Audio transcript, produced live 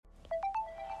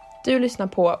Du lyssnar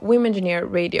på Women Engineer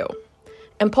Radio,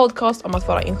 en podcast om att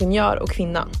vara ingenjör och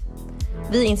kvinna.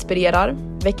 Vi inspirerar,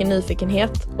 väcker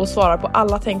nyfikenhet och svarar på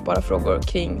alla tänkbara frågor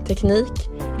kring teknik,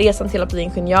 resan till att bli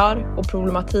ingenjör och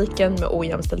problematiken med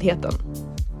ojämställdheten.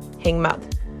 Häng med!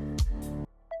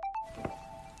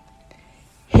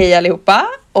 Hej allihopa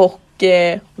och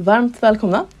varmt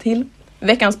välkomna till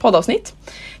veckans poddavsnitt.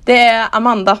 Det är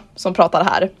Amanda som pratar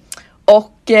här.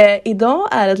 Och idag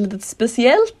är ett litet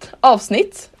speciellt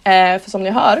avsnitt. För som ni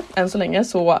hör, än så länge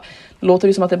så låter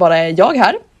det som att det bara är jag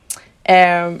här.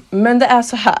 Men det är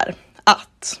så här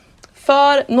att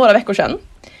för några veckor sedan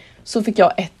så fick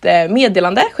jag ett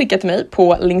meddelande skickat till mig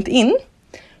på LinkedIn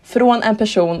från en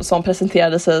person som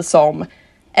presenterade sig som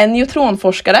en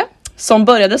neutronforskare som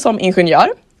började som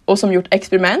ingenjör och som gjort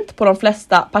experiment på de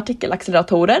flesta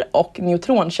partikelacceleratorer och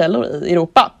neutronkällor i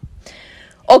Europa.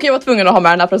 Och jag var tvungen att ha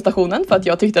med den här presentationen för att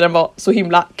jag tyckte den var så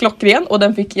himla klockren och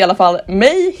den fick i alla fall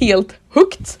mig helt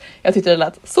hooked. Jag tyckte det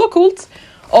lät så coolt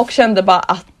och kände bara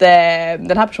att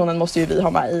den här personen måste ju vi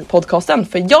ha med i podcasten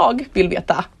för jag vill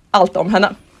veta allt om henne.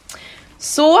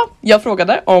 Så jag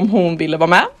frågade om hon ville vara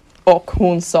med och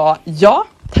hon sa ja,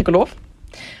 tack och lov.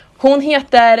 Hon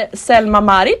heter Selma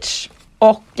Maric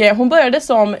och hon började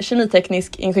som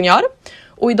kemiteknisk ingenjör.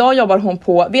 Och idag jobbar hon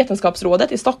på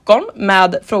Vetenskapsrådet i Stockholm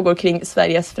med frågor kring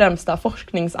Sveriges främsta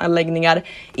forskningsanläggningar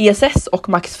ESS och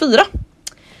Max 4.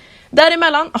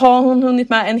 Däremellan har hon hunnit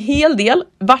med en hel del,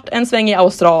 varit en sväng i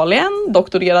Australien,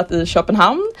 doktorerat i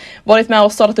Köpenhamn, varit med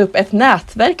och startat upp ett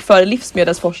nätverk för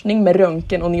livsmedelsforskning med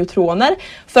röntgen och neutroner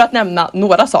för att nämna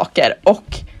några saker. Och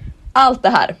allt det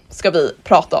här ska vi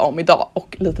prata om idag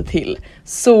och lite till.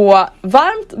 Så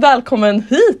varmt välkommen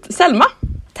hit Selma!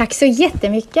 Tack så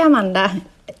jättemycket Amanda.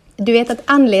 Du vet att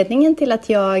anledningen till att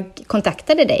jag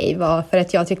kontaktade dig var för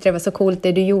att jag tyckte det var så coolt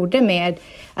det du gjorde med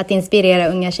att inspirera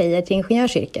unga tjejer till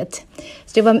ingenjörsyrket.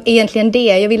 Så det var egentligen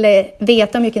det. Jag ville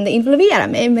veta om jag kunde involvera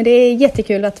mig, men det är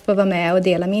jättekul att få vara med och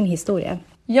dela min historia.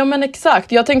 Ja men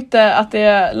exakt, jag tänkte att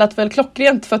det lät väl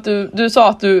klockrent för att du sa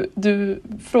att du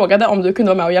frågade om du kunde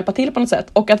vara med och hjälpa till på något sätt.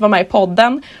 Och att vara med i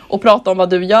podden och prata om vad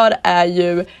du gör är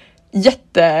ju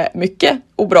jättemycket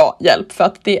och bra hjälp för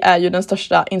att det är ju den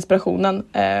största inspirationen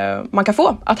man kan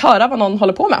få att höra vad någon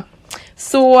håller på med.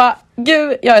 Så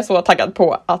gud, jag är så taggad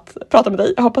på att prata med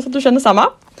dig. Jag hoppas att du känner samma.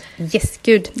 Yes,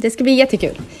 gud. Det ska bli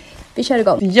jättekul. Vi kör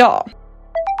igång. Ja.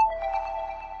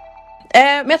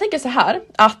 Men jag tänker så här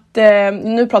att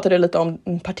nu pratade jag lite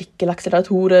om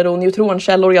partikelacceleratorer och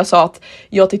neutronkällor. Jag sa att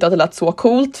jag tyckte att det lät så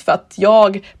coolt för att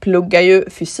jag pluggar ju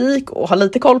fysik och har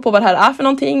lite koll på vad det här är för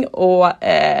någonting och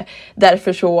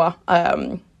därför så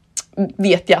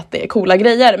vet jag att det är coola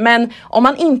grejer. Men om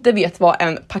man inte vet vad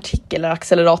en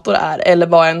partikelaccelerator är eller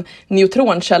vad en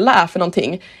neutronkälla är för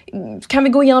någonting, kan vi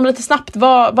gå igenom lite snabbt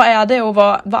vad är det och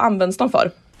vad används de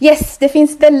för? Yes, det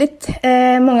finns väldigt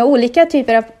många olika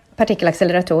typer av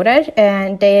partikelacceleratorer.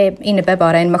 Det innebär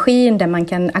bara en maskin där man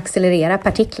kan accelerera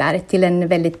partiklar till en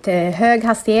väldigt hög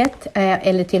hastighet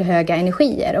eller till höga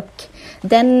energier. Och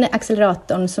den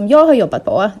acceleratorn som jag har jobbat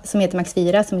på, som heter Max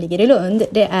 4 som ligger i Lund,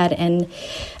 det är en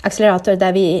accelerator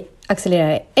där vi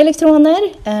accelererar elektroner.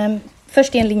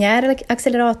 Först i en linjär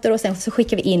accelerator och sen så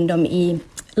skickar vi in dem i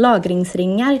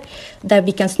lagringsringar där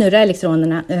vi kan snurra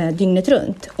elektronerna dygnet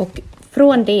runt. Och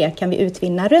från det kan vi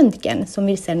utvinna röntgen som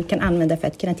vi sen kan använda för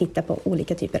att kunna titta på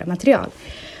olika typer av material.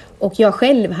 Och jag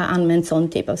själv har använt sån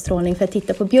typ av strålning för att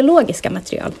titta på biologiska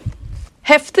material.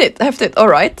 Häftigt, all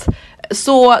right.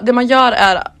 Så det man gör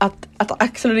är att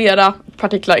accelerera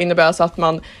partiklar innebär alltså att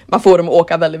man får dem att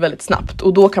åka väldigt, väldigt snabbt.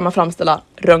 Och då kan man framställa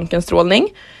röntgenstrålning.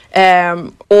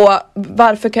 Och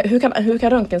hur kan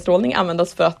röntgenstrålning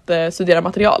användas för att studera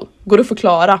material? Går det att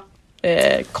förklara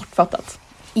kortfattat?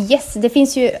 Yes, det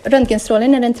finns ju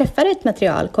röntgenstrålning när den träffar ett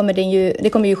material det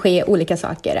kommer ju ske olika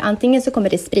saker. Antingen så kommer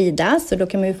det spridas och då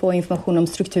kan man ju få information om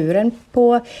strukturen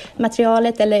på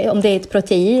materialet eller om det är ett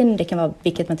protein, det kan vara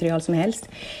vilket material som helst.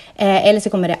 Eller så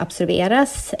kommer det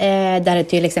absorberas där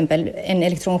till exempel en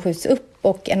elektron skjuts upp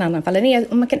och en annan faller ner.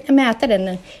 Och man kan mäta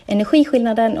den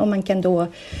energiskillnaden och man kan då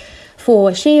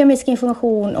få kemisk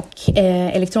information och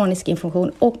elektronisk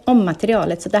information om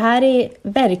materialet. Så det här är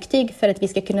verktyg för att vi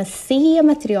ska kunna se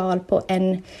material på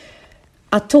en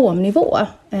atomnivå.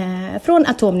 Från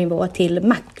atomnivå till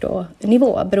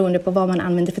makronivå beroende på vad man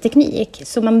använder för teknik.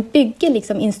 Så man bygger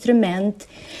liksom instrument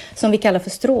som vi kallar för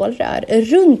strålrör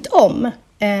runt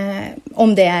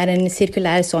om det är en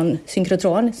cirkulär sån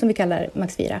synkrotron som vi kallar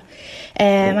Max 4.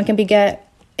 Man kan bygga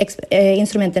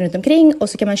instrumenten runt omkring och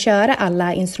så kan man köra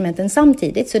alla instrumenten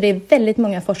samtidigt. Så det är väldigt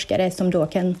många forskare som då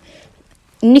kan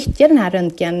nyttja den här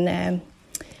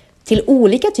till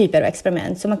olika typer av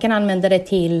experiment. Så man kan använda det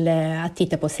till att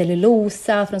titta på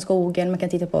cellulosa från skogen, man kan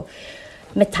titta på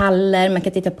metaller, man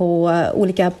kan titta på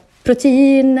olika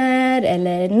proteiner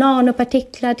eller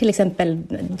nanopartiklar, till exempel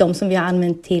de som vi har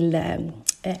använt till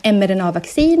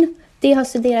mRNA-vaccin. Det har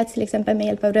studerats till exempel med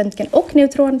hjälp av röntgen och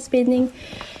neutronspridning.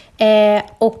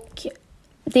 Och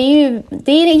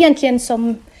det är egentligen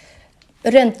som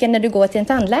röntgen när du går till en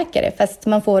tandläkare, fast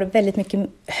man får väldigt mycket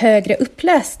högre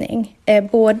upplösning.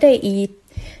 Både i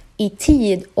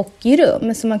tid och i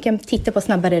rum. Så man kan titta på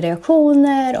snabbare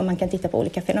reaktioner och man kan titta på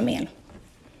olika fenomen.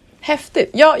 Häftigt.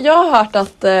 Jag har hört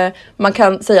att man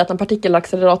kan säga att en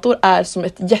partikelaccelerator är som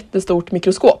ett jättestort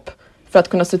mikroskop för att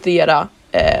kunna studera,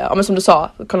 men som du sa,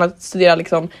 kunna studera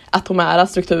liksom atomära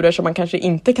strukturer som man kanske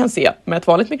inte kan se med ett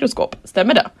vanligt mikroskop.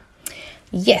 Stämmer det?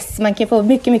 Yes, man kan få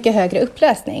mycket, mycket högre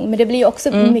upplösning. Men det blir ju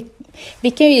också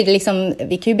vi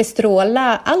kan ju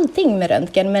bestråla allting med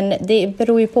röntgen, men det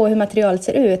beror ju på hur materialet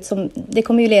ser ut. Det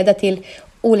kommer ju leda till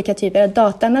olika typer av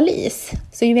dataanalys.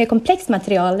 Så ju mer komplext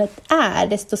materialet är,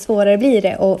 desto svårare blir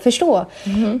det att förstå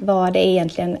vad det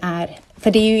egentligen är.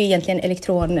 För det är ju egentligen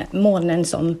elektronmolnen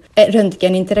som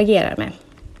röntgen interagerar med.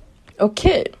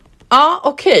 Okej. Ja,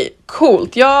 okej.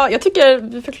 Coolt. Jag tycker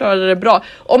vi förklarade det bra.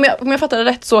 Om jag fattar det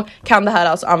rätt så kan det här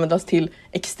alltså användas till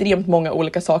extremt många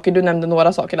olika saker. Du nämnde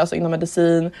några saker, alltså inom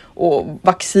medicin och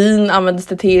vaccin används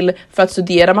det till för att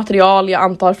studera material. Jag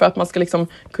antar för att man ska liksom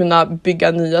kunna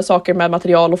bygga nya saker med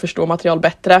material och förstå material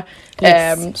bättre.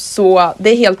 Yes. Så det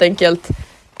är helt enkelt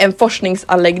en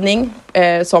forskningsanläggning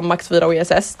som Max 4 och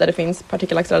ESS, där det finns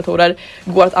partikelacceleratorer,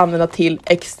 går att använda till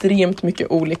extremt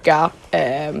mycket olika,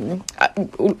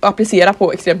 applicera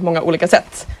på extremt många olika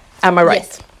sätt. Am I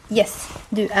right? Yes.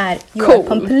 You are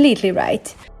completely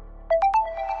right.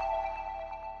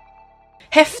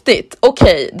 Häftigt!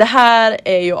 Okej, det här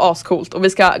är ju ascoolt och vi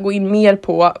ska gå in mer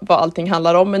på vad allting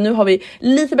handlar om. Men nu har vi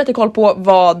lite bättre koll på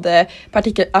vad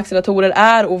partikelacceleratorer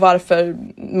är och varför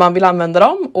man vill använda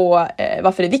dem och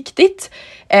varför det är viktigt.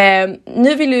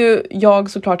 Nu vill ju jag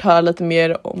såklart höra lite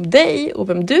mer om dig och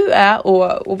vem du är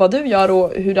och vad du gör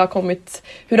och hur du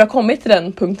har kommit till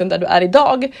den punkten där du är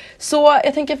idag. Så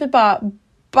jag tänker att vi bara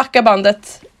backar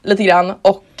bandet lite grann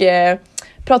och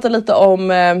prata lite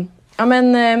om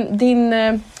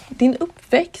din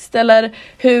uppväxt eller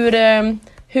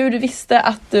hur du visste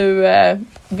att du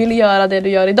ville göra det du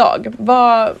gör idag.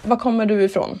 Var kommer du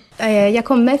ifrån? Jag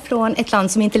kommer från ett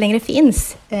land som inte längre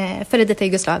finns, före detta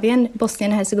Jugoslavien,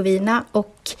 Bosnien och Hercegovina.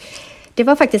 Och det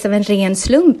var faktiskt av en ren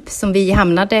slump som vi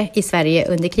hamnade i Sverige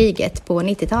under kriget på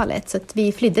 90-talet. Så att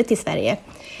vi flydde till Sverige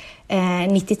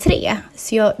 93.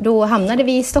 Så då hamnade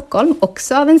vi i Stockholm,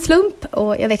 också av en slump,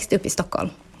 och jag växte upp i Stockholm.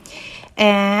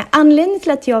 Anledningen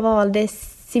till att jag valde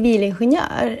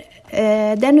civilingenjör,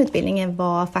 den utbildningen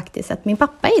var faktiskt att min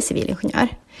pappa är civilingenjör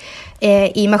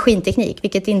i maskinteknik,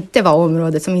 vilket inte var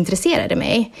området som intresserade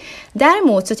mig.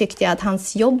 Däremot så tyckte jag att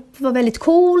hans jobb var väldigt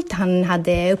coolt, han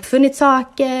hade uppfunnit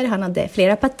saker, han hade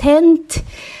flera patent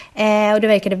och det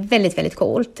verkade väldigt, väldigt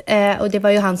coolt. Och det var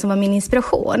ju han som var min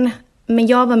inspiration. Men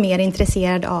jag var mer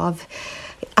intresserad av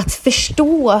att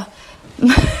förstå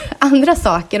andra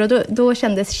saker och då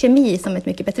kändes kemi som ett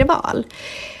mycket bättre val.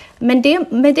 Men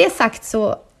med det sagt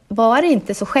så var det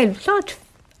inte så självklart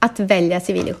att välja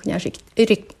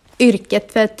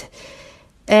civilingenjörsyrket, för att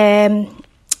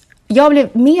jag blev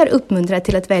mer uppmuntrad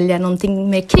till att välja någonting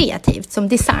mer kreativt som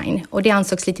design, och det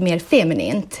ansågs lite mer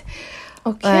feminint.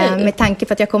 Okay. Med tanke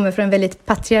på att jag kommer från en väldigt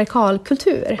patriarkal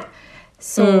kultur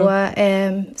så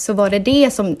var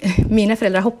det som mina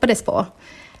föräldrar hoppades på.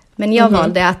 Men jag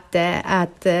valde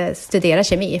att studera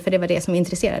kemi, för det var det som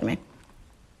intresserade mig.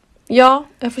 Ja,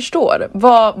 jag förstår.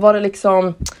 Var det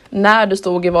liksom när du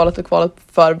stod i valet och kvalet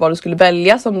för vad du skulle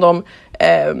välja som de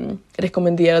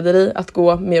rekommenderade dig att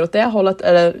gå mer åt det hållet?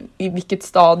 Eller i vilket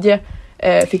stadie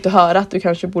fick du höra att du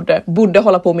kanske borde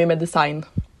hålla på med design?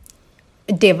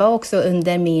 Det var också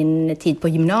under min tid på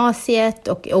gymnasiet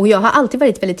och jag har alltid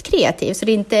varit väldigt kreativ, så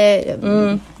det är inte...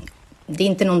 Det är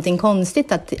inte någonting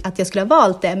konstigt att jag skulle ha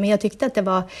valt det, men jag tyckte att det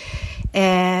var...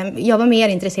 jag var mer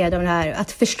intresserad av det här,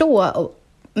 att förstå.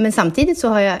 Men samtidigt så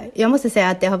har jag måste säga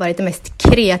att det har varit det mest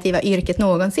kreativa yrket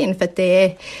någonsin. För att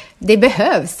det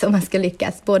behövs om man ska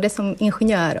lyckas, både som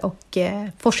ingenjör och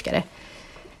forskare.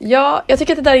 Ja, jag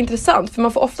tycker att det där är intressant, för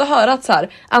man får ofta höra att så här,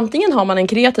 antingen har man en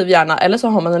kreativ hjärna eller så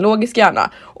har man en logisk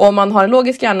hjärna. Och om man har en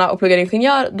logisk hjärna och pluggar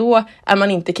ingenjör, då är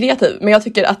man inte kreativ. Men jag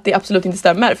tycker att det absolut inte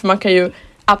stämmer, för man kan ju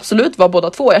absolut vara båda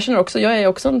två. Jag är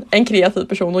också en kreativ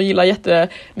person och gillar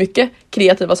jättemycket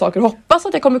kreativa saker. Hoppas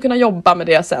att jag kommer kunna jobba med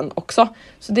det sen också.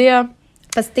 Så det...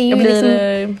 Fast det är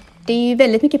ju det är ju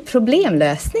väldigt mycket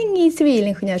problemlösning i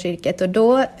civilingenjörsyrket,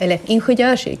 eller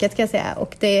ingenjörsyrket ska jag säga.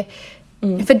 Och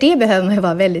för det behöver man ju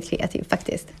vara väldigt kreativ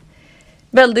faktiskt.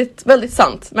 Väldigt, väldigt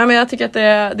sant. Men jag tycker att det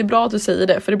är bra att du säger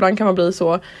det. För ibland kan man bli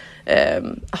så...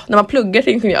 när man pluggar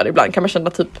till ingenjör ibland kan man känna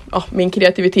typ min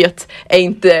kreativitet är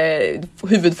inte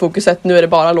huvudfokuset, nu är det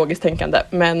bara logiskt tänkande.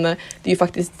 Men det är ju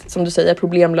faktiskt, som du säger,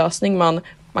 problemlösning man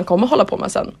kommer hålla på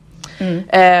med sen.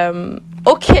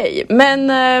 Okej, men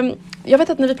jag vet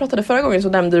att när vi pratade förra gången så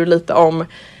nämnde du lite om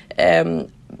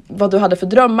vad du hade för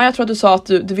drömmar. Jag tror att du sa att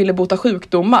du ville bota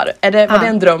sjukdomar. Var det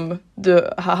en dröm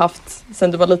du har haft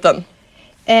sedan du var liten?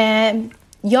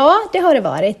 Ja, det har det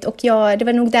varit. Och det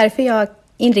var nog därför jag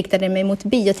inriktade mig mot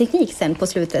bioteknik sen på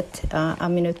slutet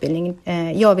av min utbildning.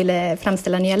 Jag ville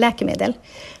framställa nya läkemedel.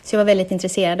 Så jag var väldigt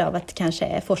intresserad av att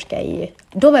kanske forska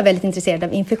Då var jag väldigt intresserad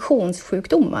av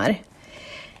infektionssjukdomar.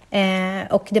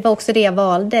 Och det var också det jag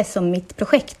valde som mitt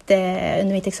projekt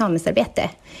under mitt examensarbete.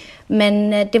 Men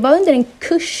det var under en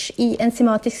kurs i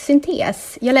enzymatisk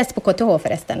syntes. Jag läste på KTH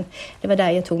förresten. Det var där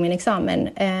jag tog min examen.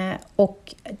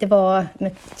 Och det var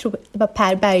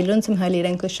Per Berglund som höll i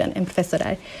den kursen, en professor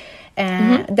där.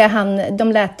 Där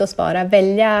de lät oss bara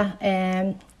välja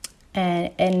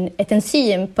ett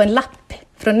enzym på en lapp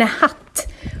från en hatt.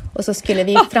 Och så skulle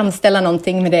vi framställa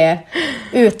någonting med det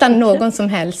utan några som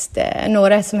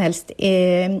helst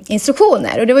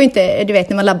instruktioner. Och det var ju inte, du vet,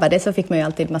 när man labbade så fick man ju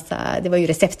alltid det var ju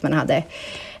recept man hade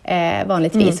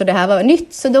vanligtvis. Och det här var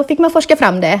nytt, så då fick man forska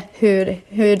fram det,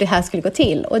 hur det här skulle gå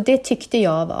till. Och det tyckte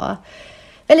jag var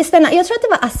väldigt spännande. Jag tror att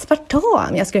det var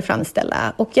aspartam jag skulle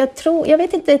framställa. Och jag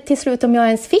vet inte till slut om jag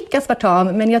ens fick aspartam,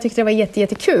 men jag tyckte det var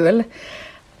jättekul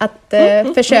att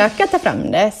försöka ta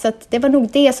fram det. Så att det var nog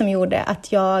det som gjorde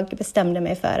att jag bestämde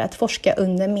mig för att forska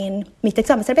under mitt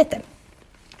examensarbete.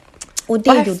 Och det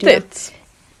vad gjorde häftigt!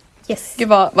 Jag. Yes. Gud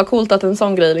vad coolt att en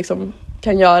sån grej liksom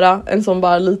kan göra en sån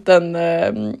bara liten...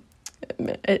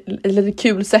 ett lite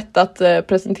kul sätt att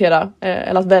presentera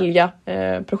eller att välja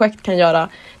projekt kan göra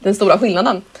den stora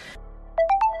skillnaden.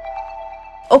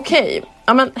 Okej,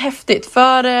 ja men häftigt.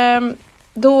 För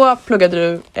då pluggade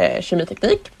du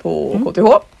kemiteknik på KTH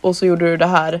och så gjorde du det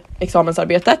här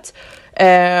examensarbetet.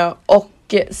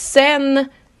 Och sen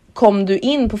kom du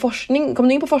in på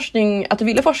forskning att du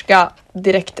ville forska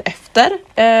direkt efter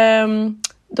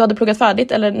du hade pluggat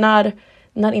färdigt, eller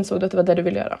när insåg du att det var det du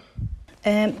ville göra?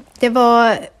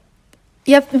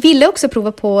 Jag ville också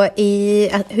prova på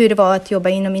hur det var att jobba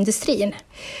inom industrin.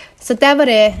 Så där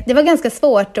det var ganska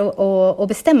svårt att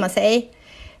bestämma sig.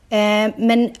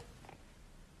 Men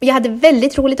jag hade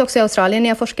väldigt roligt också i Australien när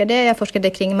jag forskade. Jag forskade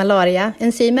kring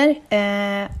malaria-enzymer.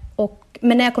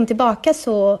 Men när jag kom tillbaka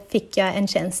så fick jag en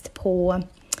tjänst på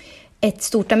ett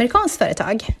stort amerikanskt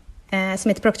företag som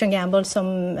heter Procter & Gamble,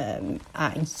 som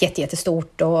är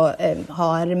jättestort och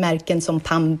har märken som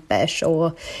Pampers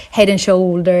och Head &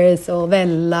 Shoulders och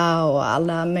Vella och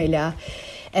alla möjliga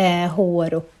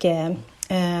hår och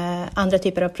andra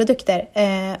typer av produkter.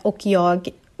 Och jag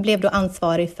blev då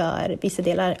ansvarig för vissa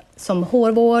delar som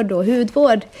hårvård och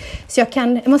hudvård. Så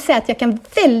jag måste säga att jag kan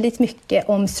väldigt mycket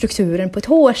om strukturen på ett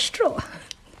hårstrå.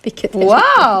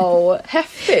 Wow,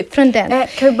 häftigt! Från den.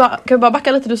 Kan vi bara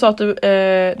backa lite? Du sa att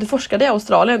du forskade i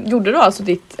Australien. Gjorde du alltså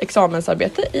ditt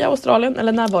examensarbete i Australien,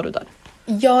 eller när var du där?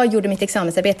 Jag gjorde mitt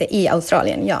examensarbete i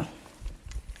Australien, ja.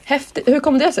 Häftigt. Hur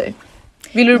kom det sig?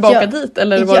 Ville du bara åka dit,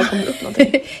 eller var det kom upp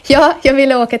någonting? Ja, jag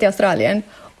ville åka till Australien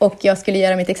och jag skulle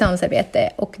göra mitt examensarbete.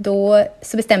 Och då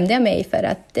så bestämde jag mig för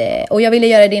att... Och jag ville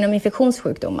göra det inom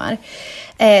infektionssjukdomar.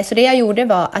 Så det jag gjorde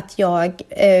var att jag...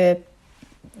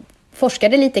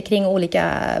 forskade lite kring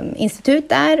olika institut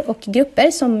där och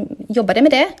grupper som jobbade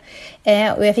med det.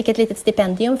 Och jag fick ett litet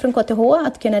stipendium från KTH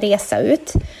att kunna resa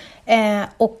ut.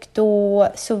 Och då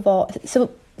så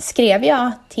skrev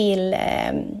jag till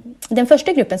den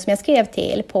första gruppen som jag skrev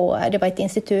till det var ett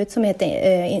institut som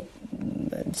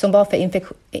var för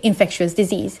infectious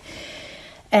disease.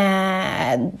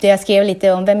 Där jag skrev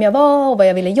lite om vem jag var och vad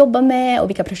jag ville jobba med och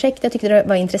vilka projekt jag tyckte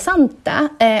var intressanta.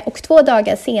 Och 2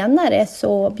 dagar senare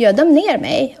så bjöd de ner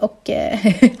mig och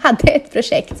hade ett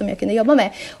projekt som jag kunde jobba med.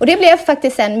 Och det blev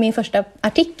faktiskt sen min första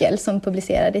artikel som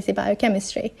publicerades i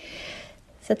Biochemistry.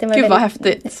 Så det var Gud vad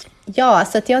häftigt. Ja,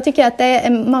 så att jag tycker att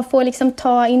man får liksom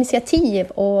ta initiativ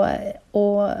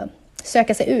och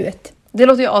söka sig ut. Det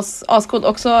låter ju ascoolt.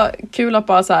 Också kul att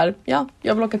bara så här, ja,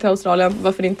 jag vill åka till Australien.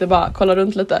 Varför inte bara kolla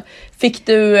runt lite? Fick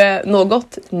du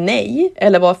något nej?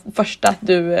 Eller var första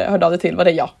du hörde av dig till? Var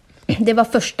det ja?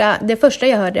 Det första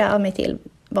jag hörde av mig till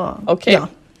var okay. ja.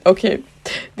 Okej.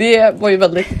 Det var ju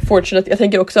väldigt fortunate. Jag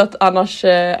tänker också att annars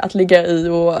att ligga i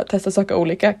och testa söka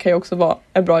olika kan ju också vara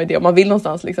en bra idé om man vill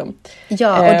någonstans liksom.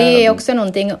 Ja, och det är också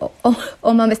någonting,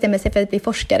 om man bestämmer sig för att bli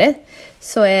forskare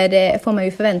så får man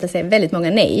ju förvänta sig väldigt många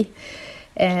nej.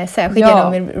 Särskilt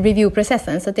genom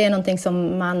review-processen, så det är någonting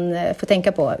som man får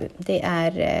tänka på. Det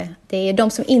är de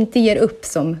som inte ger upp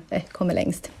som kommer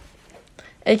längst.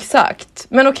 Exakt.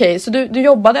 Men okej, så du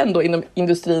jobbade ändå inom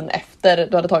industrin efter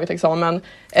du hade tagit examen.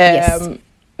 Yes.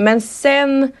 Men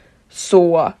sen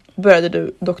så började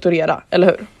du doktorera, eller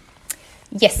hur?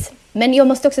 Yes, men jag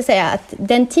måste också säga att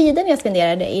den tiden jag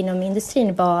spenderade inom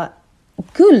industrin var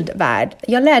guld värd.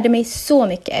 Jag lärde mig så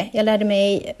mycket. Jag lärde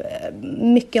mig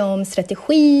mycket om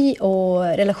strategi och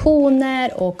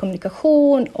relationer och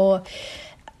kommunikation. Och,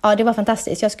 ja, det var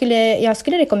fantastiskt. Jag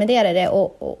skulle rekommendera det.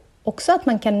 Och också att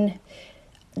man kan...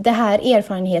 Det här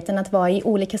erfarenheten att vara i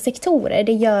olika sektorer,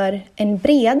 det gör en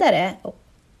bredare...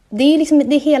 Det är liksom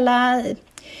det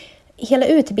hela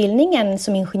utbildningen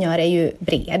som ingenjör är ju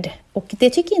bred. Och det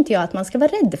tycker inte jag att man ska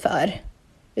vara rädd för.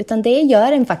 Utan det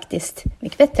gör en faktiskt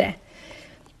mycket bättre.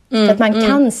 Så att man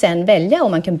kan sen välja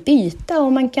och man kan byta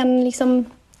och man kan liksom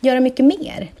göra mycket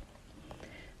mer.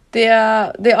 Det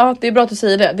är bra att du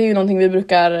säger det. Det är ju någonting vi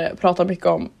brukar prata mycket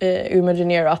om i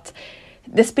Ingenjör, att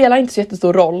det spelar inte så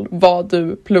jättestor roll vad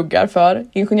du pluggar för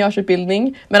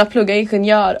ingenjörsutbildning, men att plugga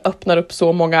ingenjör öppnar upp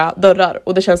så många dörrar,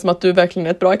 och det känns som att du verkligen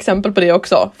är ett bra exempel på det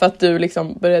också, för att du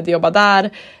liksom började jobba där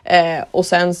och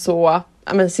sen så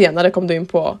senare kom du in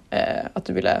på att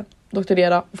du ville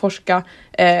doktorera och forska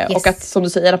och att, som du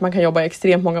säger, att man kan jobba i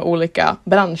extremt många olika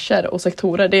branscher och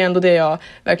sektorer. Det är ändå det jag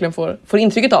verkligen får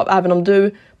intrycket av. Även om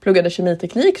du pluggade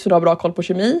kemiteknik så du har bra koll på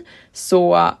kemi,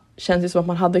 så känns det som att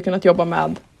man hade kunnat jobba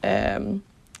med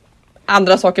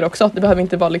andra saker också. Det behöver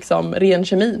inte vara liksom ren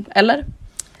kemi, eller?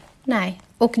 Nej,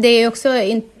 och det är också...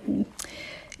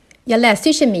 Jag läste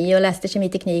ju kemi och läste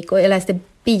kemiteknik och jag läste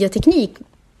bioteknik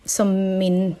som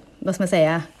min, vad ska man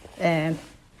säga,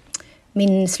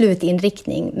 min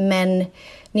slutinriktning. Men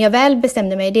när jag väl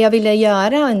bestämde mig, det jag ville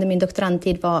göra under min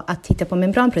doktorandtid var att titta på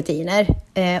membranproteiner.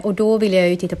 Och då ville jag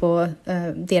ju titta på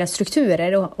deras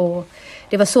strukturer och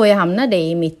det var så jag hamnade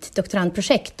i mitt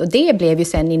doktorandprojekt. Och det blev ju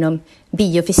sen inom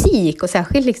biofysik och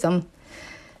särskilt liksom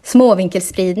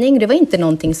småvinkelspridning. Det var inte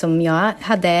någonting som jag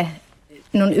hade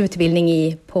någon utbildning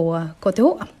i på KTH.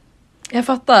 Jag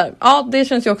fattar. Ja, det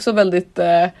känns ju också väldigt...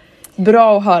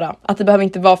 bra att höra. Att det behöver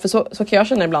inte vara, för så kan jag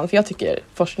känna ibland, för jag tycker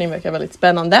forskning verkar väldigt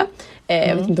spännande.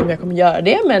 Jag vet inte om jag kommer göra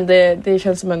det, men det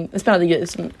känns som en spännande grej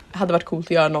som hade varit coolt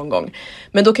att göra någon gång.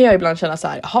 Men då kan jag ibland känna så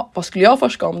här, jaha, vad skulle jag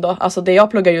forska om då? Alltså det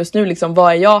jag pluggar just nu, liksom,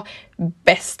 vad är jag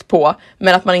bäst på?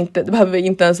 Men att det behöver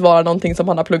inte ens vara någonting som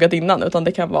man har pluggat innan, utan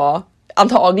det kan vara,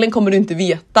 antagligen kommer du inte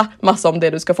veta massa om det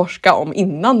du ska forska om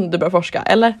innan du börjar forska,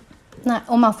 eller? Nej,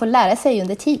 och man får lära sig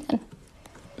under tiden.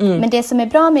 Men det som är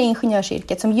bra med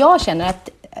ingenjörsyrket, som jag känner att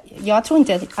jag tror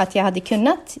inte att jag hade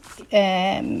kunnat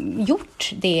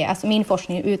gjort det, alltså min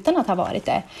forskning utan att ha varit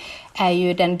det, är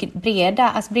ju den breda,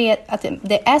 alltså att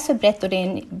det är så brett och det är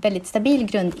en väldigt stabil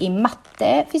grund i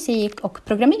matte, fysik och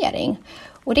programmering.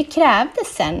 Och det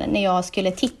krävdes sen när jag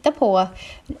skulle titta på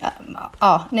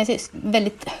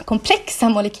väldigt komplexa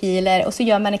molekyler, och så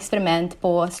gör man experiment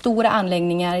på stora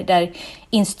anläggningar där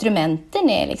instrumenten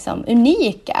är liksom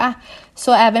unika.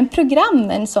 Så även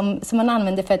programmen som man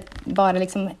använder för att bara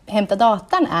liksom hämta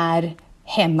datan är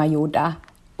hemmagjorda.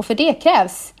 Och för det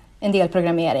krävs en del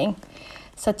programmering.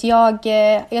 Så att jag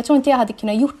tror inte jag hade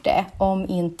kunnat gjort det om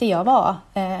inte jag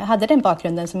hade den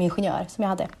bakgrunden som ingenjör som jag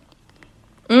hade.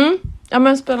 Ja,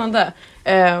 men spännande.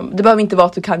 Det behöver inte vara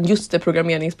att du kan just det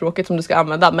programmeringsspråket som du ska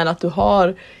använda, men att du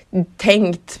har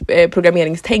tänkt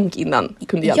programmeringstänk innan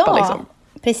kunde hjälpa. Ja, liksom.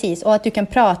 Precis. Och att du kan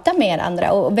prata med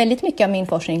andra. Och väldigt mycket av min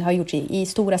forskning har gjorts i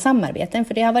stora samarbeten,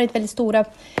 för det har varit väldigt stora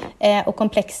och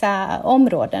komplexa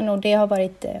områden, och det har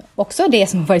varit också det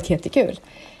som har varit jättekul.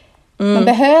 Man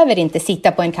behöver inte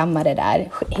sitta på en kammare där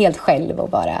helt själv och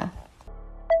bara...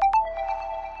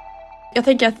 Jag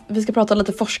tänker att vi ska prata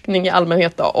lite forskning i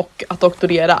allmänhet då, och att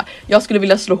doktorera. Jag skulle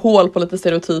vilja slå hål på lite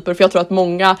stereotyper, för jag tror att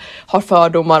många har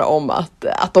fördomar om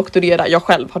att doktorera. Jag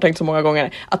själv har tänkt så många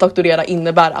gånger att doktorera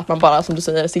innebär att man bara, som du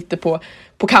säger, sitter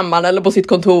på kammaren eller på sitt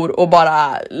kontor och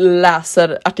bara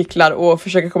läser artiklar och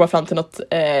försöker komma fram till något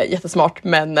jättesmart,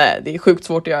 men det är sjukt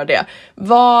svårt att göra det.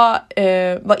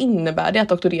 Vad innebär det att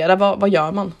doktorera? Vad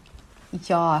gör man?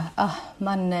 Ja,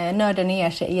 man nördar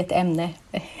ner sig i ett ämne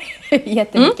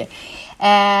jättemycket.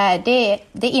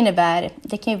 Det innebär,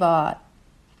 det kan ju vara,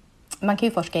 man kan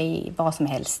ju forska i vad som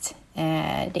helst.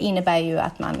 Det innebär ju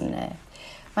att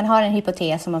man har en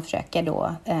hypotes som man försöker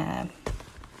då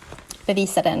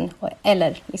bevisa den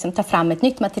eller liksom ta fram ett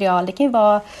nytt material. Det kan ju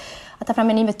vara att ta fram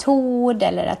en ny metod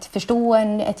eller att förstå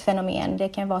ett fenomen. Det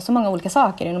kan vara så många olika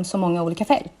saker inom så många olika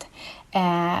fält.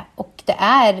 Och det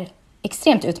är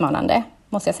extremt utmanande,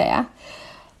 måste jag säga.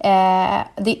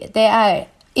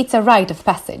 It's a rite of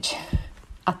passage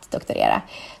att doktorera.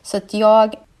 Så att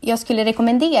jag skulle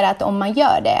rekommendera att om man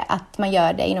gör det, att man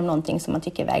gör det inom någonting som man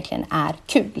tycker verkligen är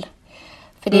kul.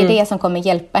 För det är det som kommer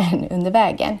hjälpa en under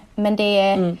vägen. Men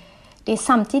det är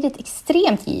samtidigt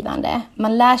extremt givande.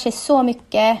 Man lär sig så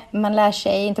mycket. Man lär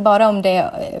sig inte bara om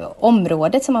det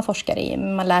området som man forskar i.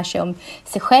 Man lär sig om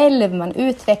sig själv. Man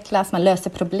utvecklas. Man löser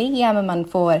problem. Man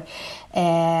får...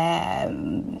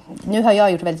 nu har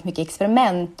jag gjort väldigt mycket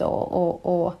experiment.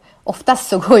 Och oftast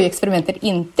så går ju experimenten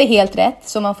inte helt rätt.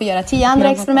 Så man får göra 10 andra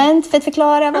experiment för att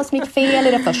förklara vad som gick fel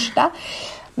i det första.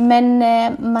 Men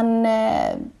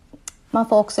man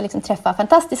får också liksom träffa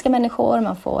fantastiska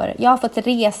människor. Jag har fått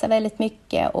resa väldigt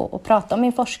mycket och prata om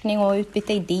min forskning och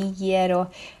utbyta idéer.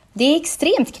 Och det är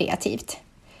extremt kreativt.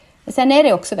 Men sen är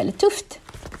det också väldigt tufft.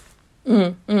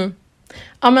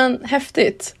 Ja, men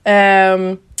häftigt.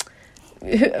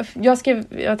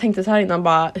 Jag tänkte så här innan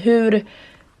bara,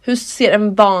 hur ser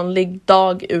en vanlig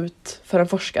dag ut för en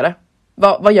forskare?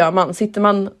 Vad gör man? Sitter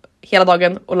man hela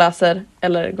dagen och läser,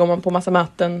 eller går man på massa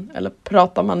möten, eller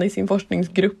pratar man i sin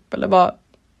forskningsgrupp, eller vad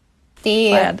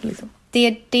är det liksom?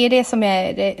 Det är det som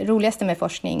är det roligaste med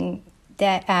forskning.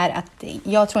 Det är att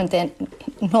jag tror inte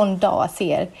någon dag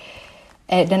ser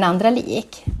den andra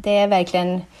lik. Det är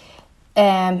verkligen...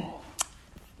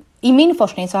 I min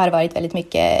forskning så har det varit väldigt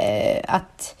mycket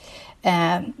att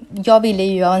jag ville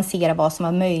ju avancera vad som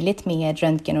var möjligt med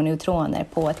röntgen och neutroner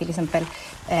på till exempel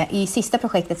i sista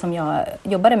projektet som jag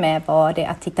jobbade med var det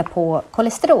att titta på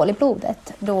kolesterol i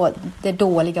blodet. Då det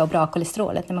dåliga och bra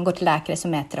kolesterolet. När man går till läkare så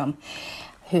mäter de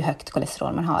hur högt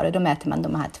kolesterol man har och då mäter man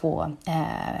de här 2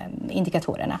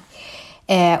 indikatorerna.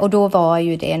 Och då var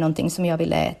ju det någonting som jag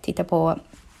ville titta på.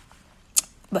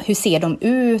 Hur ser de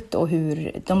ut och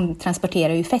hur de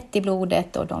transporterar ju fett i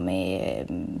blodet och de är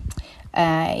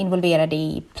involverade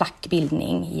i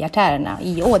plackbildning i artärerna,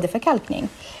 i åderförkalkning.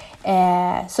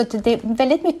 Så det är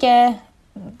väldigt mycket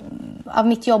av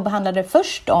mitt jobb handlade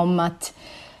först om att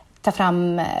ta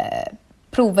fram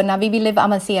proverna. Vi ville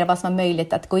avancera vad som var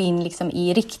möjligt att gå in liksom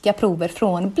i riktiga prover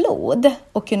från blod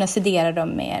och kunna studera dem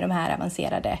med de här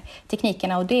avancerade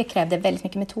teknikerna. Och det krävde väldigt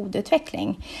mycket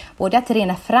metodutveckling. Både att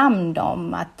rena fram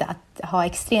dem, att ha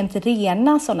extremt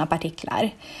rena sådana partiklar.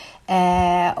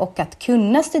 Och att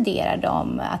kunna studera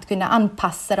dem, att kunna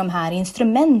anpassa de här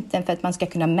instrumenten för att man ska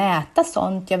kunna mäta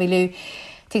sånt. Jag ville ju,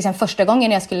 till exempel första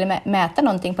gången jag skulle mäta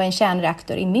någonting på en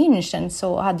kärnreaktor i München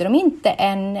så hade de inte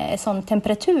en sån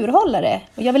temperaturhållare.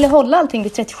 Jag ville hålla allting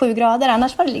vid 37 grader,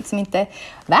 annars var det liksom inte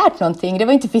värt någonting. Det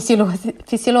var inte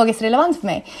fysiologiskt relevant för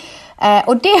mig.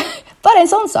 Och det, bara en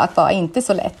sån sak var inte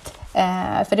så lätt.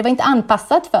 För det var inte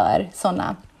anpassat för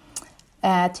såna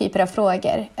typer av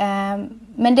frågor.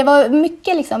 Men det var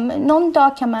mycket liksom, någon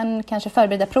dag kan man kanske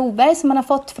förbereda prover som man har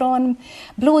fått från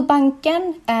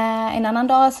blodbanken. En annan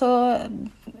dag så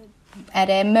är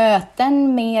det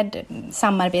möten med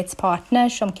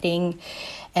samarbetspartners omkring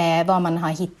vad man har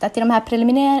hittat i de här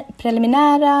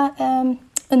preliminära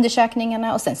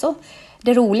undersökningarna. Och sen så,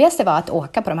 det roligaste var att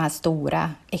åka på de här stora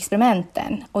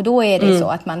experimenten. Och då är det så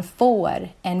att man får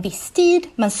en viss tid.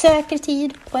 Man söker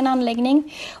tid på en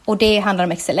anläggning. Och det handlar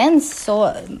om excellens. Så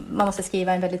man måste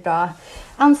skriva en väldigt bra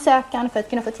ansökan för att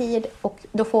kunna få tid. Och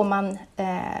då får man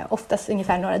oftast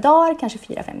ungefär några dagar, kanske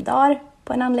 4-5 dagar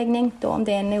på en anläggning. Då om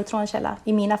det är en neutronkälla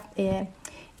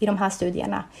i de här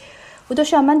studierna. Och då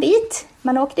kör man dit.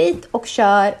 Man åker dit och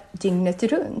kör dygnet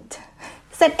runt.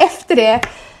 Sen efter det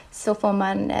så får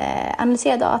man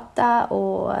analysera data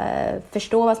och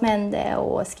förstå vad som hände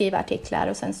och skriva artiklar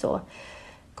och sen så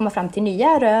komma fram till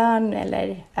nya rön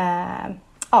eller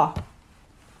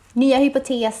nya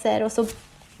hypoteser och så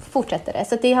fortsätter det.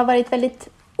 Så det har varit väldigt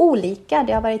olika.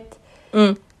 Det har varit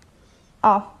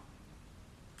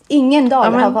ingen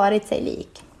dag har varit sig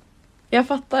lik. Jag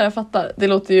fattar. Det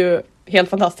låter ju helt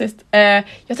fantastiskt.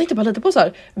 Jag tänkte bara lite på så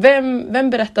här. Vem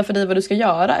berättar för dig vad du ska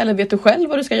göra? Eller vet du själv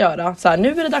vad du ska göra? Så här, nu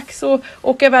är det dags att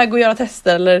åka iväg och göra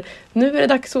tester. Eller nu är det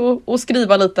dags att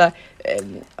skriva lite.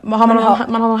 Man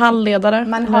har handledare?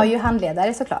 Man har ju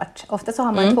handledare såklart. Ofta så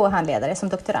har man 2 handledare som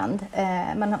doktorand.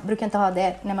 Man brukar inte ha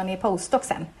det när man är postdoc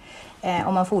sen.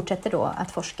 Om man fortsätter då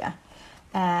att forska.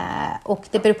 Och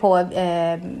det beror på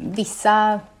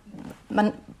vissa...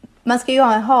 Man ska ju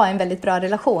ha en väldigt bra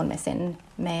relation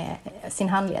med sin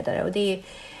handledare. Och det är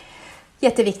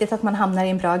jätteviktigt att man hamnar i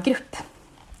en bra grupp,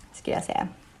 skulle jag säga.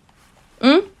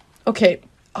 Okej.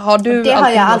 Har du det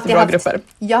alltid jag haft alltid bra haft. grupper?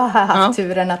 Jag har haft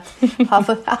turen att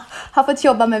ha fått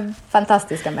jobba med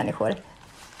fantastiska människor.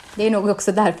 Det är nog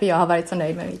också därför jag har varit så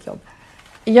nöjd med mitt jobb.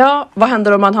 Ja, vad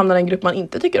händer om man hamnar i en grupp man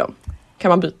inte tycker om? Kan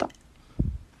man byta?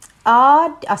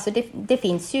 Ja, alltså det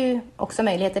finns ju också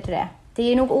möjligheter till det.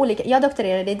 Det är nog olika. Jag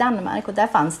doktorerade i Danmark och där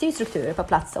fanns det ju strukturer på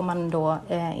plats om man då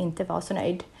inte var så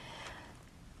nöjd.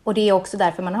 Och det är också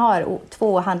därför man har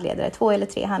 2 eller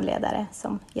 3 handledare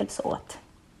som hjälps åt.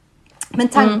 Men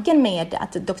tanken med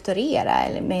att doktorera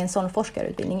eller med en sån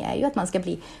forskarutbildning är ju att man ska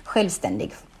bli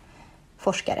självständig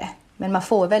forskare. Men man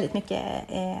får väldigt mycket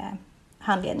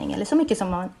handledning, eller så mycket som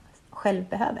man själv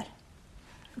behöver.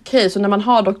 Okej, så när man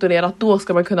har doktorerat då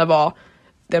ska man kunna vara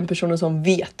den personen som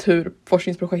vet hur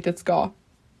forskningsprojektet ska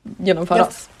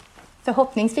genomföras? Ja,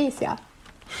 förhoppningsvis, ja.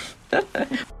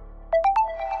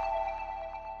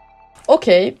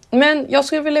 Okej, men jag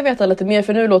skulle vilja veta lite mer,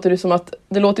 för nu låter det som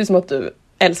att du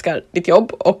älskar ditt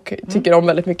jobb och tycker om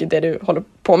väldigt mycket det du håller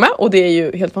på med, och det är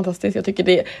ju helt fantastiskt. Jag tycker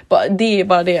det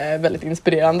är väldigt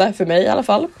inspirerande för mig i alla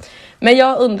fall. Men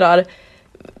jag undrar,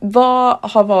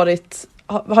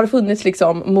 har det funnits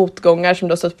liksom motgångar som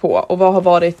du har stött på, och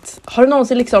har du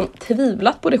någonsin liksom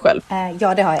tvivlat på dig själv?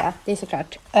 Ja, det har jag, det är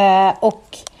såklart.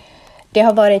 Och det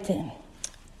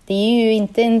är ju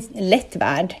inte en lätt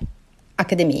värld,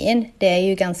 akademin. Det är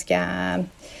ju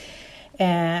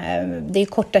det är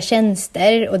korta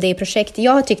tjänster och det är projekt.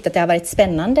 Jag har tyckt att det har varit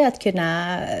spännande att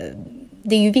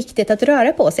det är ju viktigt att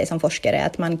röra på sig som forskare,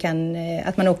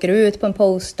 att man åker ut på en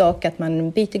postdoc, att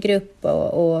man byter grupp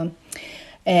och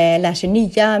lär sig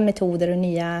nya metoder och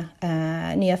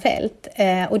nya fält.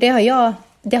 Och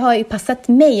det har ju passat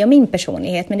mig och min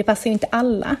personlighet, men det passar ju inte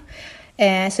alla.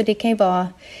 Så det kan ju vara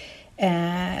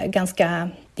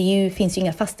finns ju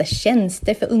inga fasta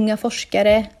tjänster för unga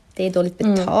forskare. Det är dåligt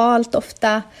betalt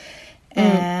ofta.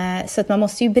 Så att man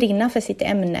måste ju brinna för sitt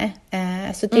ämne.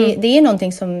 Så det är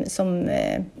någonting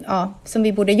som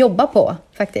vi borde jobba på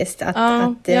faktiskt.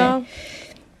 Att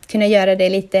kunna göra det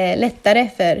lite lättare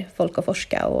för folk att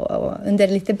forska och under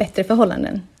lite bättre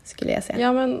förhållanden, skulle jag säga.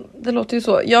 Ja, men det låter ju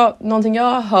så. Någonting jag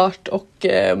har hört och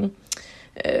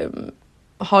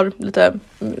har lite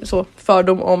så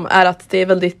fördom om är att det är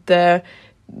väldigt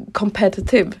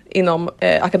competitive inom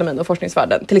akademin och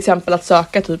forskningsvärlden. Till exempel att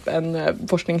söka typ en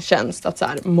forskningstjänst, att så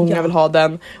här, många vill ha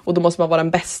den och då måste man vara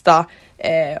den bästa.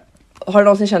 Har du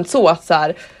någonsin känt så att så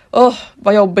här,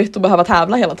 vad jobbigt att behöva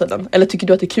tävla hela tiden? Eller tycker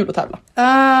du att det är kul att tävla?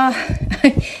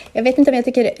 Jag vet inte om jag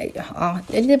tycker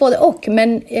det är lite både och,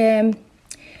 men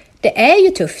det är ju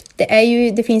tufft.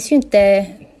 Det finns ju inte.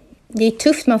 Det är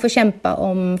tufft, man får kämpa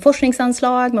om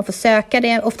forskningsanslag, man får söka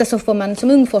det. Ofta så får man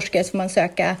som ung forskare så får man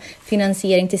söka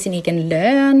finansiering till sin egen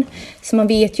lön. Så man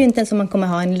vet ju inte ens om man kommer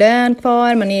ha en lön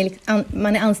kvar.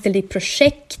 Man är anställd i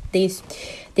projekt.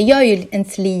 Det gör ju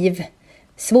ens liv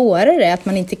svårare, att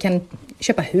man inte kan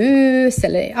köpa hus.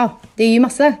 Det är ju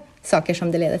massa saker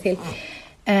som det leder till.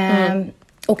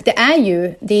 Och det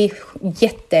är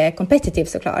jättekompetitivt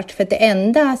såklart. För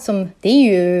det är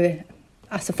ju...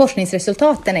 Alltså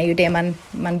forskningsresultaten är ju det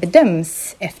man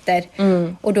bedöms efter.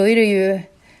 Och då är det ju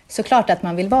såklart att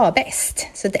man vill vara bäst.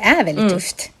 Så det är väldigt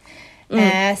tufft.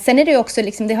 Sen är det ju också,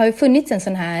 liksom, det har ju funnits en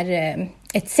sån här,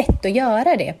 ett sätt att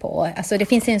göra det på. Alltså det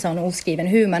finns en sån oskriven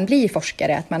hur man blir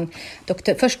forskare. Att man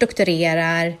först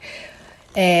doktorerar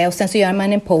och sen så gör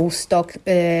man en postdoc.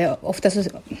 Ofta så,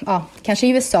 kanske i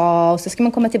USA, och så ska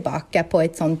man komma tillbaka på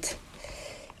ett sånt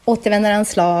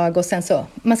återvändaranslag, och sen så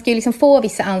man ska ju liksom få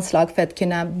vissa anslag för att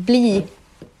kunna bli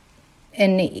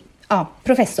en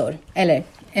professor eller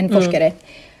en forskare.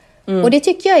 Och det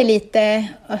tycker jag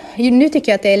är nu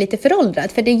tycker jag att det är lite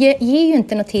föråldrat, för det ger ju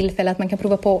inte något tillfälle att man kan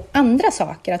prova på andra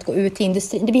saker, att gå ut till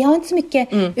industrin. Vi har inte så mycket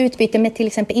utbyte med till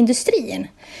exempel industrin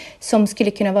som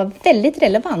skulle kunna vara väldigt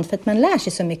relevant, för att man lär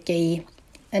sig så mycket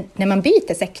när man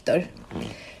byter sektor.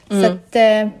 Så att,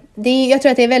 jag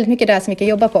tror att det är väldigt mycket där som vi kan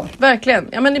jobba på. Verkligen.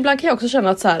 Ja, men ibland kan jag också känna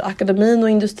att så här, akademin och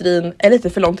industrin är lite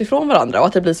för långt ifrån varandra, och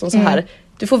att det blir som så här,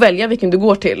 du får välja vilken du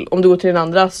går till. Om du går till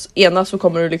den ena så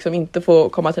kommer du liksom inte få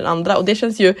komma till den andra, och det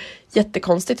känns ju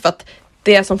jättekonstigt, för att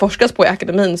det som forskas på i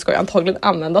akademin ska ju antagligen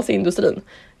användas i industrin.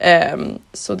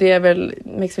 Så det är väl,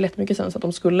 makes väl jättemycket sens att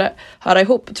de skulle höra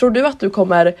ihop. Tror du att du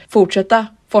kommer fortsätta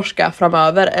forska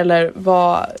framöver, eller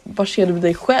vad ser du med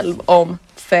dig själv om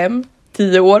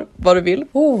 5-10 år, vad du vill?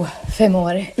 5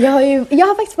 år. Jag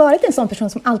har faktiskt varit en sån person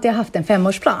som alltid har haft en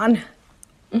 5-årsplan.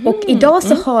 Och idag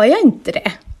så har jag inte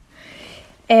det.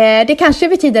 Det kanske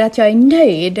betyder att jag är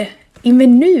nöjd i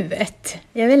nuet.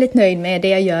 Jag är väldigt nöjd med det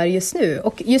jag gör just nu.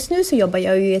 Och just nu så jobbar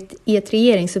jag ju i ett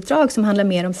regeringsuppdrag som handlar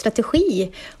mer om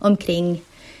strategi omkring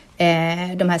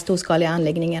de här storskaliga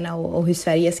anläggningarna och hur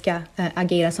Sverige ska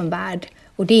agera som värd.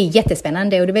 Och det är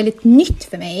jättespännande och det är väldigt nytt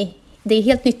för mig. Det är ett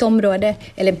helt nytt område,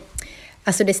 eller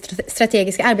alltså det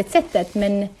strategiska arbetssättet.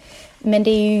 Men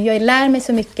det är ju, jag lär mig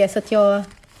så mycket så att jag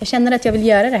känner att jag vill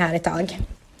göra det här ett tag.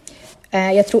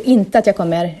 Jag tror inte att jag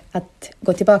kommer att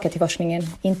gå tillbaka till forskningen,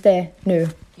 inte nu.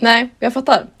 Nej, jag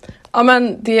fattar. Ja,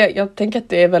 men jag tänker att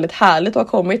det är väldigt härligt att ha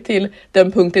kommit till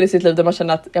den punkten i sitt liv där man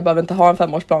känner att jag behöver inte ha en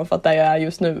 5-årsplan för att där jag är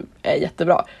just nu är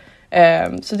jättebra.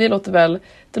 Så det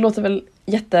låter väl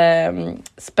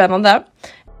jättespännande.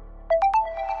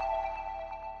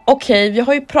 Okej, vi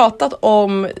har ju pratat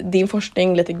om din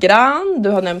forskning lite grann. Du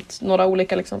har nämnt några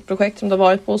olika projekt som du har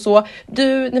varit på och så.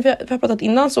 När vi har pratat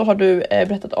innan så har du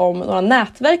berättat om några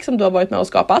nätverk som du har varit med och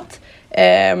skapat.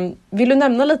 Vill du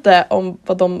nämna lite om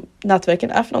vad de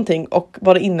nätverken är för någonting och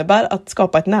vad det innebär att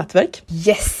skapa ett nätverk?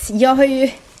 Yes, jag har ju...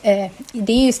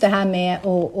 det är just det här med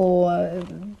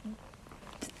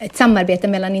ett samarbete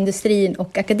mellan industrin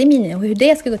och akademin och hur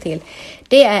det ska gå till.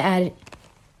 Det är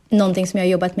någonting som jag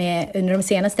har jobbat med under de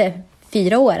senaste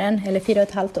 4 åren, eller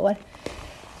 4,5 år.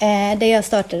 Där jag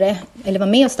var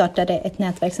med och startade ett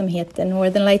nätverk som heter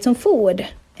Northern Lights on Food.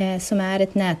 Som är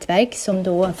ett nätverk som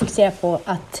då fokuserar på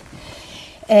att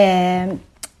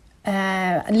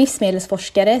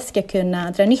livsmedelsforskare ska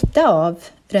kunna dra nytta av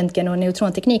röntgen- och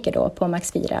neutrontekniker då på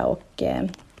Max 4 och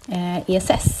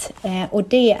ESS. Och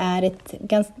det är ett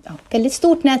väldigt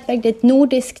stort nätverk, det är ett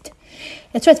nordiskt.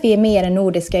 Jag tror att vi är mer än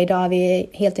nordiska idag, vi är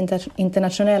helt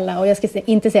internationella och jag ska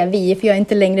inte säga vi för jag är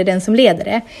inte längre den som leder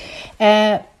det.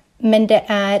 Men det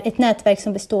är ett nätverk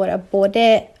som består av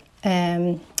både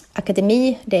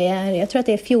akademi, jag tror att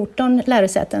det är 14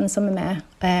 lärosäten som är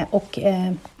med och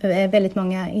väldigt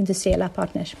många industriella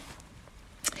partners.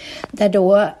 Där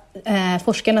då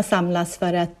forskarna samlas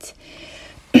för att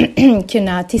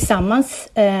kunna tillsammans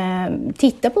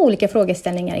titta på olika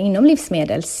frågeställningar inom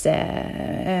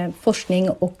livsmedelsforskning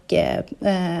och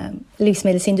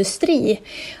livsmedelsindustri.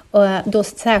 Och då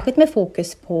särskilt med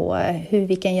fokus på hur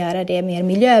vi kan göra det mer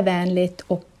miljövänligt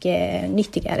och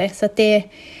nyttigare. Så att det är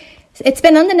ett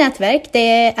spännande nätverk.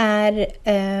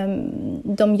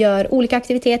 De gör olika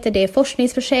aktiviteter. Det är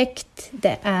forskningsprojekt.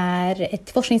 Det är ett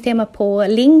forskningstema på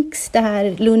LINX. Det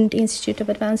här Lund Institute of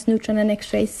Advanced Neutron and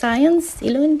X-ray Science i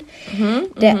Lund.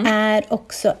 Det är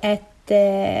också ett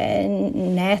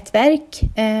nätverk.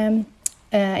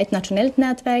 Ett nationellt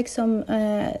nätverk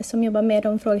som jobbar med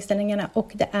de frågeställningarna.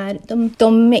 Och det är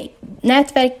de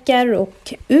nätverkar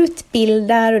och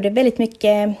utbildar. Och det är väldigt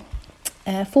mycket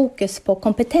fokus på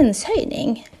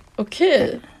kompetenshöjning.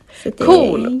 Okej,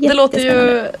 cool. Det låter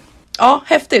ju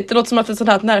häftigt. Det låter som att ett sånt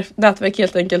här nätverk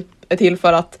helt enkelt är till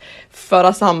för att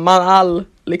föra samman all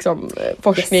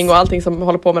forskning och allting som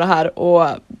håller på med det här och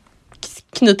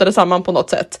knyta det samman på något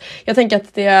sätt. Jag tänker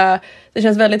att det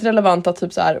känns väldigt relevant att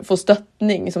få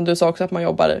stöttning, som du sa också, att man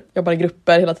jobbar i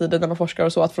grupper hela tiden när man forskar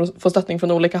och så, att få stöttning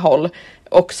från olika håll.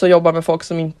 Också jobba med folk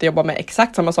som inte jobbar med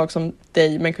exakt samma sak som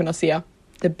dig, men kunna se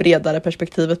det bredare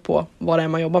perspektivet på vad det är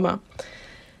man jobbar med.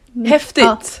 Häftigt!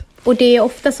 Ja, och det är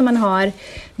ofta som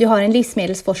du har en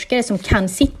livsmedelsforskare som kan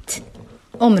sitt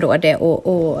område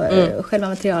och själva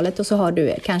materialet, och så har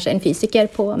du kanske en fysiker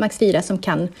på Max 4 som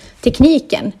kan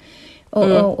tekniken.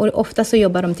 Och ofta så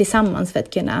jobbar de tillsammans för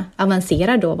att kunna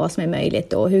avancera då vad som är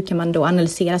möjligt och hur kan man då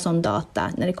analysera sån data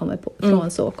när det kommer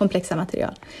från så komplexa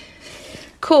material.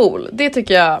 Cool, det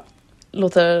tycker jag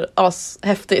låter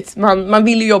häftigt. Man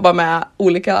vill ju jobba med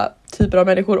olika typer av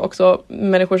människor också.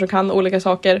 Människor som kan olika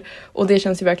saker. Och det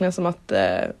känns ju verkligen som att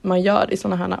man gör i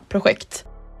sådana här projekt.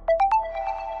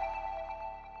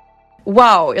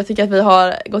 Wow, jag tycker att vi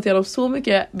har gått igenom så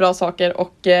mycket bra saker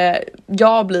och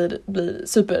jag blir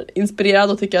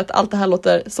superinspirerad och tycker att allt det här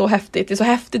låter så häftigt. Det är så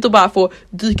häftigt att bara få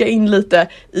dyka in lite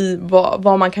i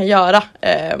vad man kan göra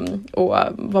och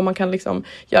vad man kan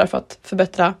göra för att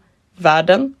förbättra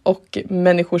världen och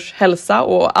människors hälsa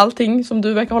och allting som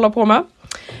du verkar hålla på med.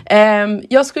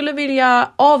 Jag skulle vilja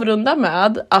avrunda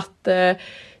med att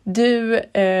du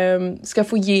ska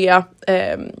få ge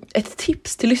ett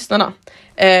tips till lyssnarna.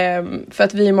 För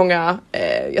att vi är många,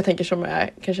 jag tänker, som är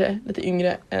kanske lite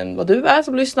yngre än vad du är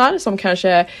som lyssnar, som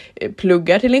kanske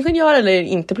pluggar till ingenjör eller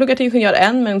inte pluggar till ingenjör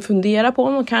än, men funderar på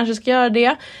om de kanske ska göra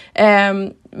det.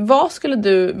 Vad skulle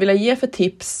du vilja ge för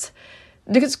tips?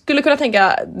 Du skulle kunna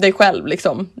tänka dig själv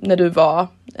när du var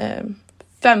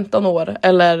 15 år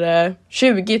eller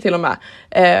 20 till och med.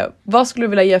 Vad skulle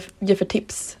du vilja ge för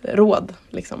tips, råd?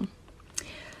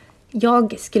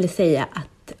 Jag skulle säga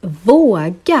att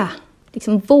våga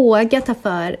ta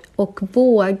för och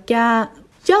våga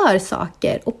göra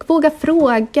saker och våga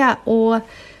fråga och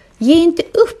ge inte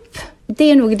upp.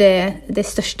 det är nog det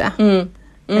största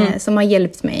som har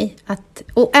hjälpt mig.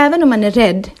 Och även om man är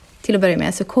rädd till att börja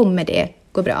med så kommer det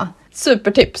gå bra.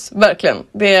 Supertips, verkligen.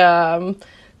 Det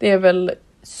är väl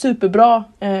superbra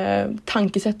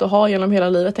tankesätt att ha genom hela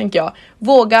livet, tänker jag.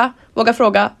 Våga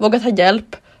fråga, våga ta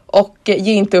hjälp och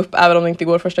ge inte upp även om det inte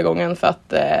går första gången, för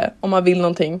att om man vill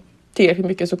någonting tillräckligt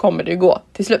mycket så kommer det ju gå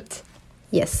till slut.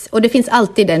 Yes, och det finns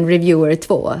alltid en reviewer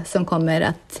 2 som kommer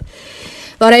att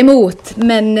vara emot,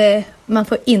 men man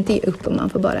får inte ge upp och man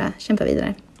får bara kämpa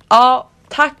vidare. Ja,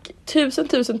 tack.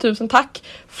 Tusen tack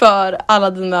för alla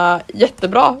dina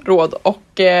jättebra råd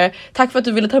och tack för att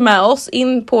du ville ta med oss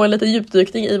in på en liten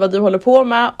djupdykning i vad du håller på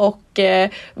med och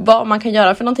vad man kan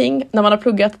göra för någonting när man har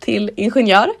pluggat till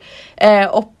ingenjör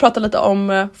och prata lite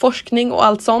om forskning och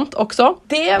allt sånt också.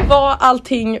 Det var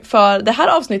allting för det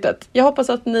här avsnittet. Jag hoppas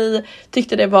att ni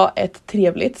tyckte det var ett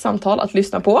trevligt samtal att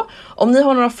lyssna på. Om ni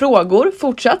har några frågor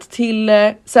fortsatt till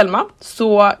Selma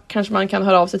så kanske man kan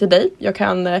höra av sig till dig. Jag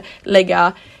kan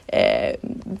lägga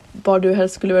var du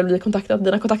helst skulle väl bli kontaktad,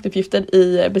 dina kontaktuppgifter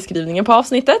i beskrivningen på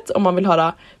avsnittet om man vill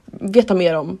veta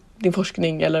mer om din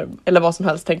forskning eller vad som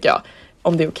helst, tänker jag,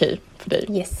 om det är okej för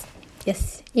dig.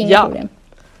 Yes, inga problem.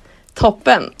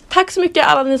 Toppen. Tack så mycket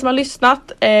alla ni som har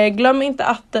lyssnat. Glöm inte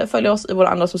att följa oss i våra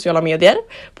andra sociala medier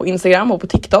på Instagram och på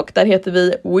TikTok. Där heter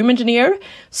vi Womengineer.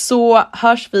 Så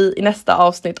hörs vi i nästa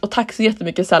avsnitt och tack så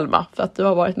jättemycket Selma för att du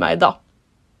har varit med idag.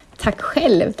 Tack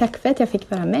själv. Tack för att jag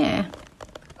fick vara med.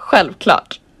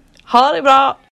 Självklart. Ha det bra!